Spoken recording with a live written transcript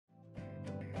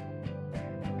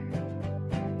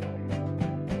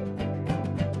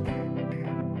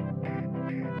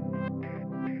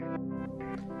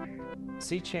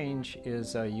SeaChange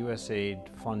is a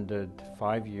USAID-funded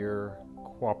 5-year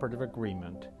cooperative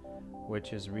agreement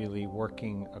which is really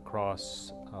working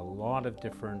across a lot of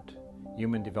different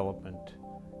human development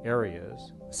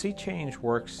areas. SeaChange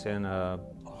works in a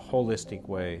holistic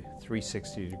way,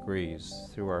 360 degrees,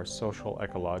 through our social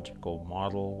ecological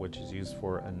model, which is used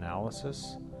for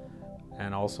analysis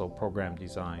and also program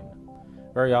design.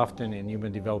 Very often in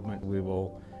human development we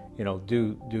will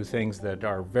do things that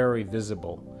are very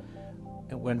visible.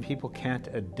 And when people can't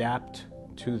adapt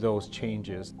to those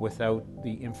changes without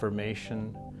the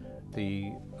information,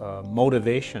 the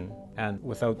motivation, and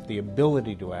without the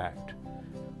ability to act.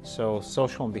 So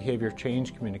social and behavior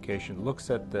change communication looks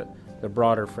at the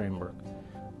broader framework.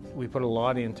 We put a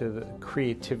lot into the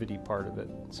creativity part of it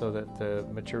so that the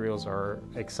materials are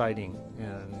exciting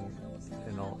and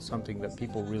something that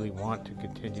people really want to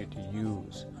continue to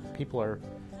use. People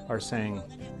are saying,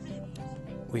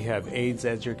 we have AIDS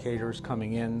educators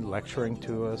coming in, lecturing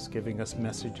to us, giving us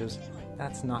messages.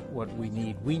 That's not what we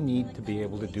need. We need to be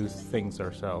able to do things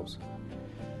ourselves.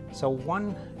 So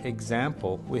one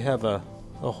example, we have a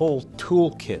whole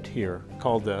toolkit here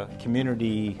called the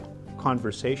Community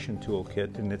Conversation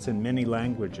Toolkit, and it's in many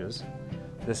languages.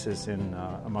 This is in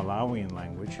a Malawian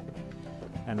language.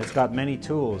 And it's got many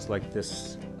tools like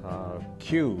this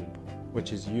cube,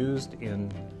 which is used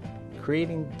in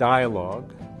creating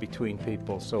dialogue between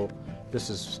people. So this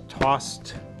is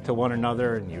tossed to one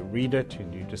another and you read it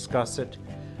and you discuss it.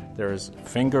 There's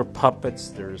finger puppets,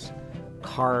 there's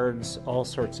cards, all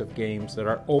sorts of games that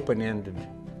are open-ended.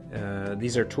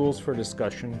 These are tools for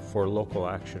discussion for local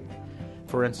action.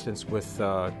 For instance, with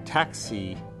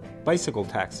bicycle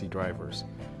taxi drivers,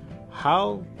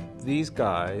 how these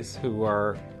guys who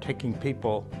are taking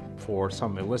people for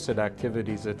some illicit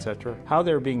activities, etc., how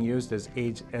they're being used as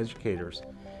AIDS educators,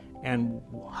 and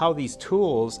how these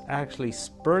tools actually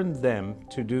spurn them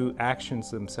to do actions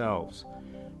themselves,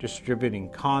 distributing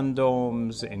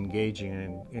condoms,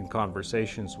 engaging in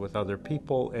conversations with other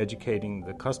people, educating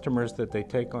the customers that they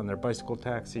take on their bicycle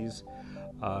taxis.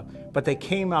 But they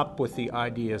came up with the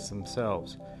ideas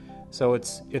themselves. So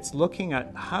it's looking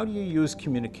at how do you use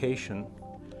communication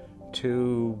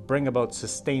to bring about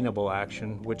sustainable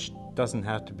action, which doesn't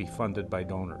have to be funded by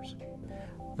donors.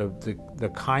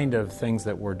 The kind of things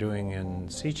that we're doing in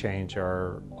SeaChange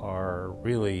are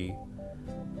really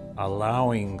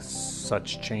allowing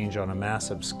such change on a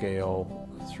massive scale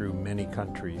through many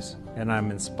countries. And I'm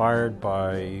inspired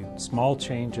by small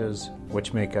changes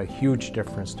which make a huge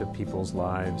difference to people's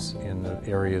lives in the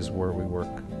areas where we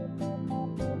work.